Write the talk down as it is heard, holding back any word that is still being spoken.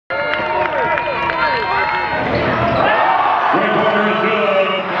Thank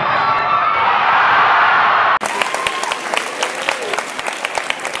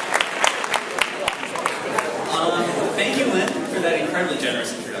you, Lynn, for that incredibly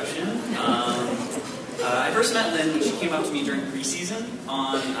generous introduction. I first met Lynn when she came up to me during preseason.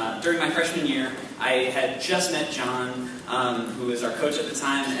 During my freshman year, I had just met John, who was our coach at the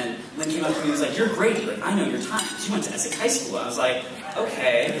time, and Lynn came up to me and was like, "You're Grady, like, I know your time. She went to Essex High School." I was like,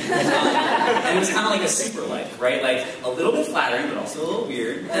 okay. And it was kind of like a super like, right? Like, a little bit flattering, but also a little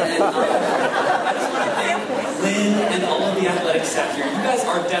weird. And I just want to thank Lynn and all of the athletic staff here. You guys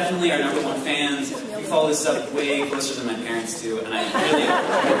are definitely our #1 fans. You follow this stuff way closer than my parents do, and I really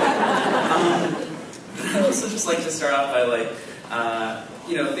appreciate it. I'd also just like to start off by, like,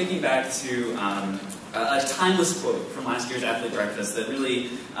 thinking back to a timeless quote from last year's Athlete Breakfast that really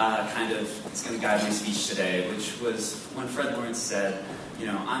kind of is going to guide my speech today, which was when Fred Lawrence said,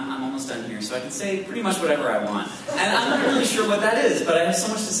 I'm almost done here, so I can say pretty much whatever I want. And I'm not really sure what that is, but I have so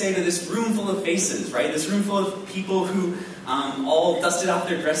much to say to this room full of faces, right? This room full of people who all dusted off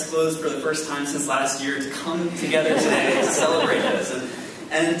their dress clothes for the first time since last year to come together today to celebrate this.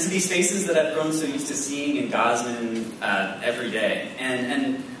 And to these faces that I've grown so used to seeing in Gosman every day.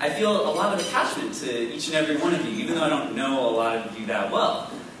 And I feel a lot of attachment to each and every one of you, even though I don't know a lot of you that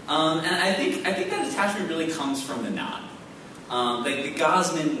well. And I think that attachment really comes from the nod. Like the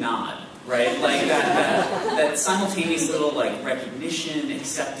Gosman nod, right? Like that simultaneous little like recognition,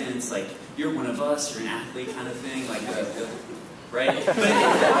 acceptance, like you're one of us, you're an athlete kind of thing, like right? But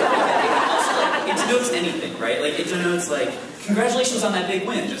it also, like, it denotes anything, right? Like it denotes like, congratulations on that big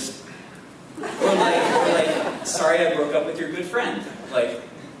win, or like, sorry I broke up with your good friend, like.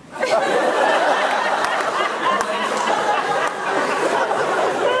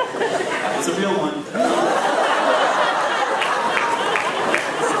 That was a real one.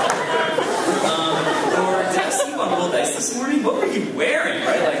 Or did I see you on roll dice this morning? What were you wearing,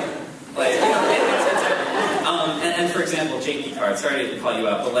 right? And for example, Jake Picard, sorry to call you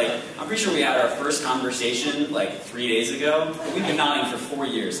out, but like, I'm pretty sure we had our first conversation like 3 days ago. We've been nodding for 4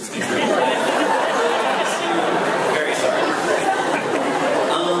 years. It's been great. Very sorry.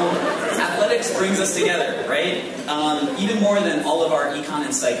 Athletics brings us together, right? Even more than all of our econ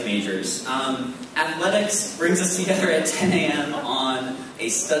and psych majors. Athletics brings us together at 10 a.m. on a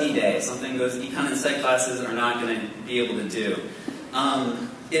study day, something those econ and psych classes are not going to be able to do.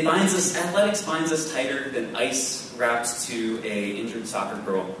 Athletics binds us tighter than ice wrapped to a injured soccer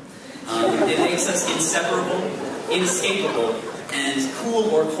girl. It makes us inseparable, inescapable, and cool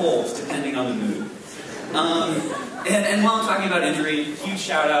or cold, depending on the mood. And while I'm talking about injury, huge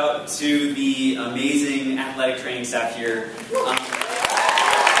shout out to the amazing athletic training staff here.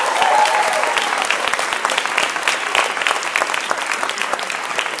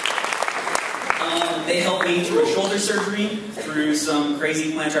 They helped me through a shoulder surgery, through some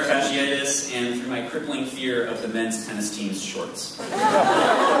crazy plantar fasciitis, and through my crippling fear of the men's tennis team's shorts. To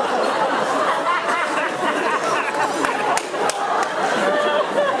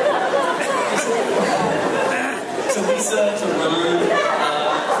Lisa, to Ron, to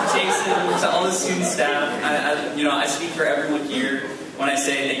Jason, to all the student staff, I speak for everyone here when I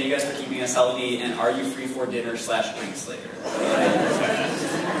say thank you guys for keeping us healthy, and are you free for dinner/drinks later?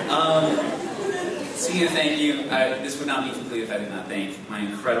 Speaking of thank you, this would not be complete if I did not thank my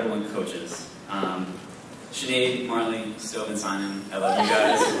incredible coaches. Sinead, Marley, Stove, and Simon, I love you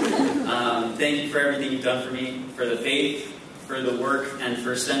guys. Thank you for everything you've done for me, for the faith, for the work, and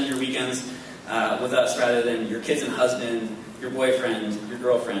for spending your weekends with us rather than your kids and husband, your boyfriend, your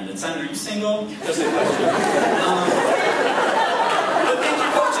girlfriend. And Simon, are you single? Just a question. But thank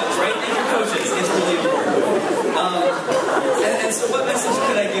your coaches, right? Thank your coaches. It's really important. And so what message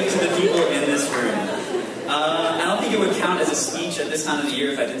could I give to the people in this room? I don't think it would count as a speech at this time of the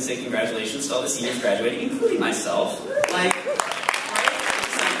year if I didn't say congratulations to all the seniors graduating, including myself. Like,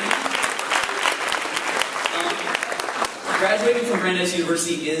 graduating from Brandeis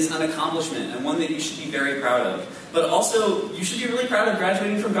University is an accomplishment and one that you should be very proud of. But also, you should be really proud of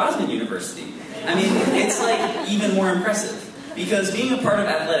graduating from Gosman University. I mean, it's like even more impressive. Because being a part of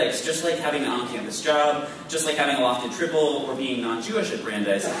athletics, just like having an on-campus job, just like having a lofted triple, or being non-Jewish at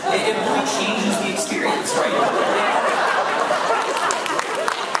Brandeis, it really changes the experience, right?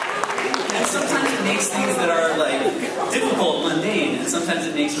 And sometimes it makes things that are like difficult mundane, and sometimes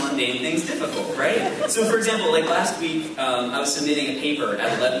it makes mundane things difficult, right? So for example, like last week, I was submitting a paper at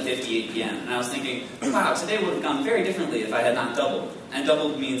 11:58 p.m. and I was thinking, wow, today would have gone very differently if I had not doubled. And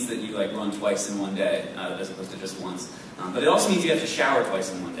doubled means that you like run twice in one day, as opposed to just once. But it also means you have to shower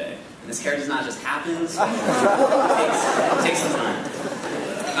twice in one day. And this hair does not just happen, so it takes some time.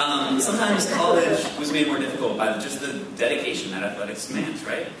 Sometimes college was made more difficult by just the dedication that athletics demands,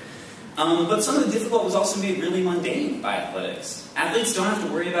 right? But some of the difficult was also made really mundane by athletics. Athletes don't have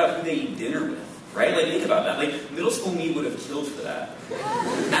to worry about who they eat dinner with, right? Like, think about that. Like, middle school me would have killed for that.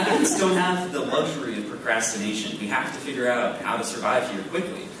 Athletes don't have the luxury of procrastination. We have to figure out how to survive here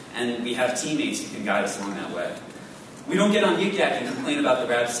quickly, and we have teammates who can guide us along that way. We don't get on Yik Yak and complain about the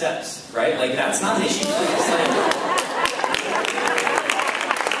bad steps, right? Like, that's not an issue for us.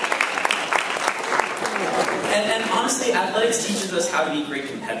 And honestly, athletics teaches us how to be great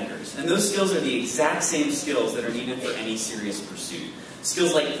competitors. And those skills are the exact same skills that are needed for any serious pursuit.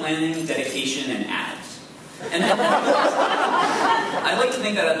 Skills like planning, dedication, and abs. And I like to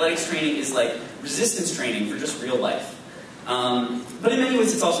think that athletics training is like resistance training for just real life. But in many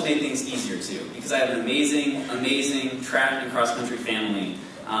ways, it's also made things easier too, because I have an amazing, amazing track and cross-country family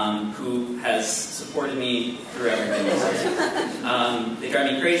who has supported me through everything. They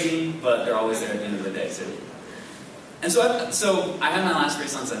drive me crazy, but they're always there at the end of the day too. And so I had my last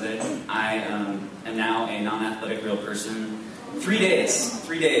race on Sunday. I am now a non-athletic real person. 3 days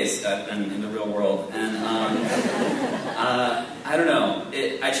in the real world, and I don't know.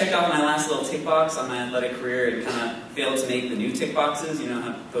 I checked off my last little tick box on my athletic career and kind of failed to make the new tick boxes. You know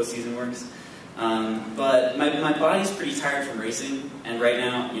how postseason works. But my body's pretty tired from racing, and right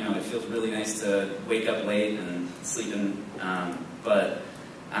now, you know, it feels really nice to wake up late and sleep in. But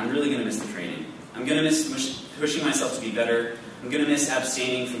I'm really gonna miss the training. I'm gonna miss pushing myself to be better. I'm gonna miss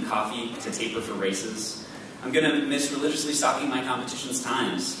abstaining from coffee to taper for races. I'm going to miss religiously stalking my competition's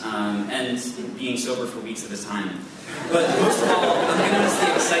times and being sober for weeks at a time. But most of all, I'm going to miss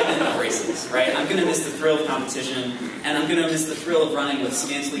the excitement of races, right? I'm going to miss the thrill of competition, and I'm going to miss the thrill of running with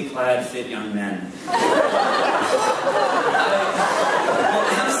scantily clad, fit young men. I will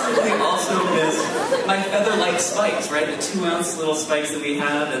absolutely also miss my feather-like spikes, right? The 2-ounce little spikes that we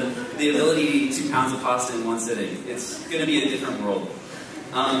have and the ability to eat 2 pounds of pasta in one sitting. It's going to be a different world.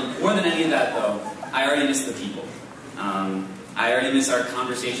 More than any of that, though, I already miss the people. I already miss our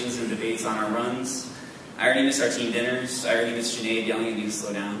conversations and debates on our runs. I already miss our team dinners. I already miss Sinead yelling at me to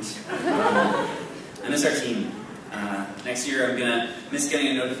slow down. I miss our team. Next year I'm going to miss getting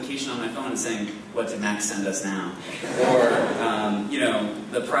a notification on my phone saying, "What did Max send us now?" Or, you know,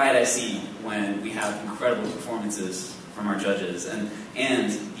 the pride I see when we have incredible performances from our judges and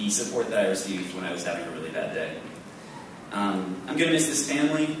the support that I received when I was having a really bad day. I'm going to miss this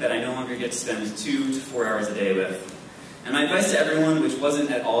family that I no longer get to spend 2 to 4 hours a day with. And my advice to everyone, which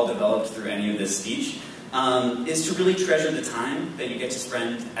wasn't at all developed through any of this speech, is to really treasure the time that you get to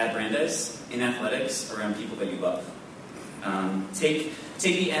spend at Brandeis in athletics around people that you love. Take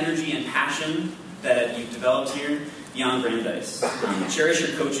the energy and passion that you've developed here beyond Brandeis. Cherish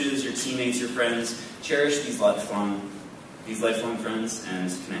your coaches, your teammates, your friends. Cherish these lifelong friends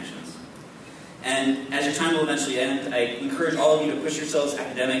and connections. And as your time will eventually end, I encourage all of you to push yourselves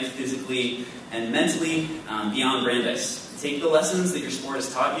academic, physically, and mentally beyond Brandeis. Take the lessons that your sport has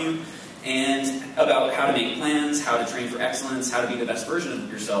taught you and about how to make plans, how to train for excellence, how to be the best version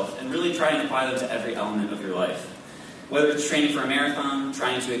of yourself, and really try and apply them to every element of your life. Whether it's training for a marathon,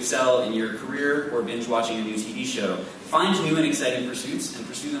 trying to excel in your career, or binge watching a new TV show, find new and exciting pursuits and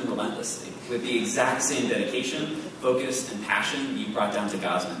pursue them relentlessly with the exact same dedication, focus, and passion you brought down to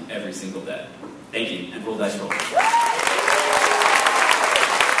Gosman every single day. Thank you, and roll dice roll.